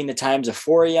it between the times of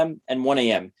 4 a.m. and 1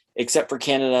 a.m., except for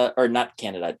Canada, or not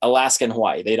Canada, Alaska and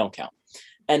Hawaii. They don't count.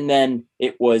 And then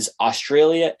it was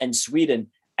Australia and Sweden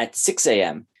at 6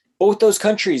 a.m. Both those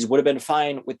countries would have been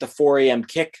fine with the 4 a.m.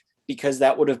 kick because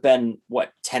that would have been,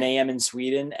 what, 10 a.m. in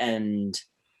Sweden and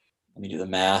let me do the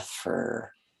math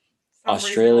for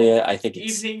Australia, I think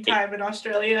it's evening time in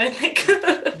Australia, I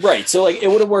think. Right. So like it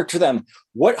would have worked for them.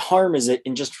 What harm is it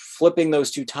in just flipping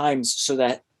those two times so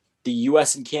that the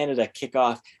US and Canada kick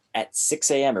off at 6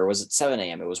 a.m. or was it 7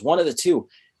 a.m.? It was one of the two.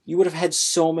 You would have had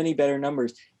so many better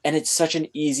numbers. And it's such an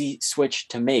easy switch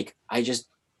to make. I just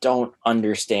don't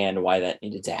understand why that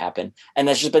needed to happen. And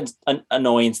that's just been an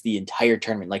annoyance the entire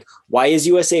tournament. Like, why is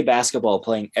USA basketball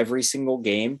playing every single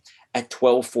game at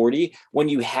 12:40 when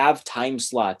you have time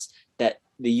slots that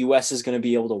the US is going to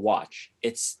be able to watch?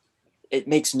 It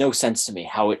makes no sense to me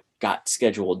how it got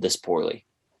scheduled this poorly.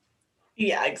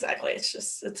 Yeah, exactly.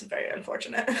 It's very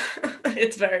unfortunate.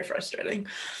 It's very frustrating.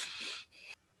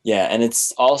 Yeah, and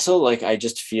it's also like I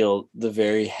just feel the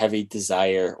very heavy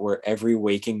desire where every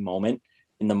waking moment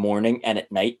in the morning and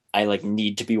at night I like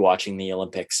need to be watching the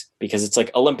Olympics because it's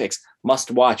like Olympics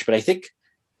must watch, but I think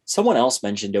someone else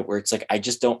mentioned it where it's like I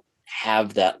just don't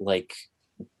have that like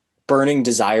burning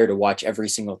desire to watch every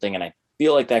single thing, and I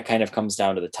feel like that kind of comes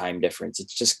down to the time difference.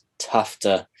 It's just tough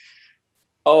to,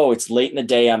 oh, it's late in the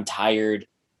day, I'm tired,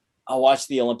 I'll watch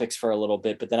the Olympics for a little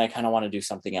bit, but then I kind of want to do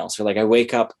something else. Or like I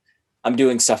wake up, I'm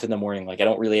doing stuff in the morning. Like I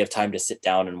don't really have time to sit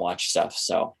down and watch stuff.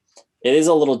 So it is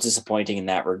a little disappointing in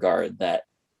that regard that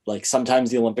like sometimes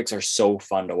the Olympics are so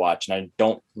fun to watch. And I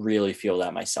don't really feel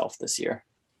that myself this year.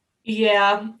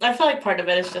 Yeah, I feel like part of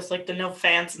it is just like the no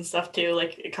fans and stuff too.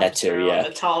 Like it comes through on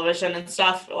the television and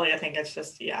stuff. Like I think it's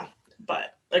just, yeah,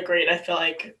 but agreed. I feel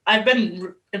like I've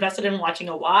been invested in watching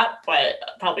a lot, but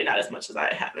probably not as much as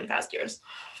I have in past years.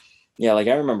 Yeah, like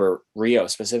I remember Rio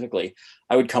specifically.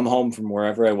 I would come home from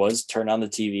wherever I was, turn on the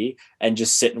TV, and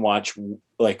just sit and watch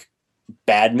like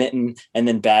badminton, and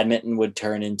then badminton would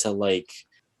turn into like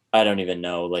I don't even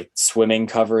know, like swimming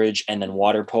coverage, and then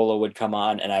water polo would come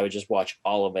on, and I would just watch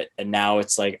all of it. And now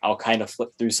it's like I'll kind of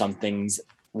flip through some things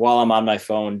while I'm on my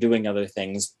phone doing other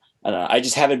things. I don't know. I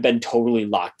just haven't been totally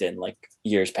locked in like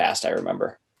years past, I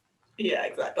remember. Yeah,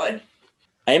 exactly.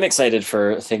 I am excited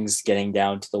for things getting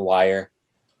down to the wire.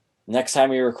 Next time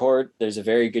we record, there's a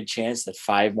very good chance that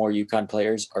 5 more UConn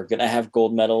players are going to have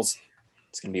gold medals.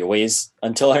 It's going to be a ways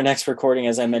until our next recording.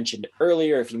 As I mentioned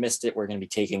earlier, if you missed it, we're going to be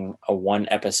taking a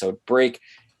 1-episode break,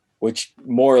 which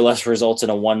more or less results in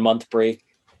a 1-month break.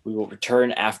 We will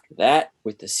return after that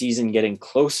with the season getting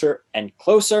closer and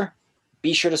closer.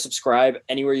 Be sure to subscribe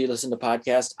anywhere you listen to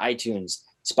podcasts, iTunes,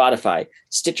 Spotify,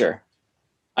 Stitcher.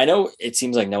 I know it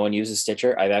seems like no one uses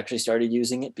Stitcher. I've actually started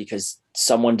using it because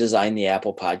someone designed the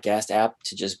Apple Podcast app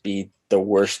to just be the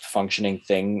worst functioning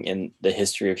thing in the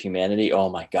history of humanity. Oh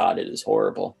my God, it is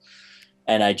horrible.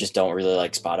 And I just don't really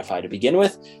like Spotify to begin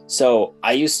with. So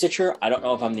I use Stitcher. I don't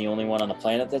know if I'm the only one on the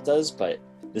planet that does, but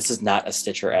this is not a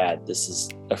Stitcher ad. This is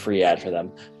a free ad for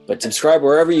them. But subscribe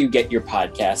wherever you get your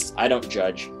podcasts. I don't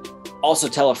judge. Also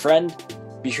tell a friend.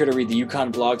 Be sure to read the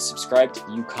UConn blog, subscribe to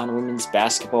the UConn Women's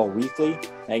Basketball Weekly.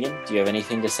 Megan, do you have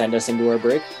anything to send us into our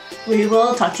break? We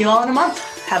will talk to you all in a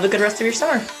month. Have a good rest of your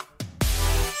summer.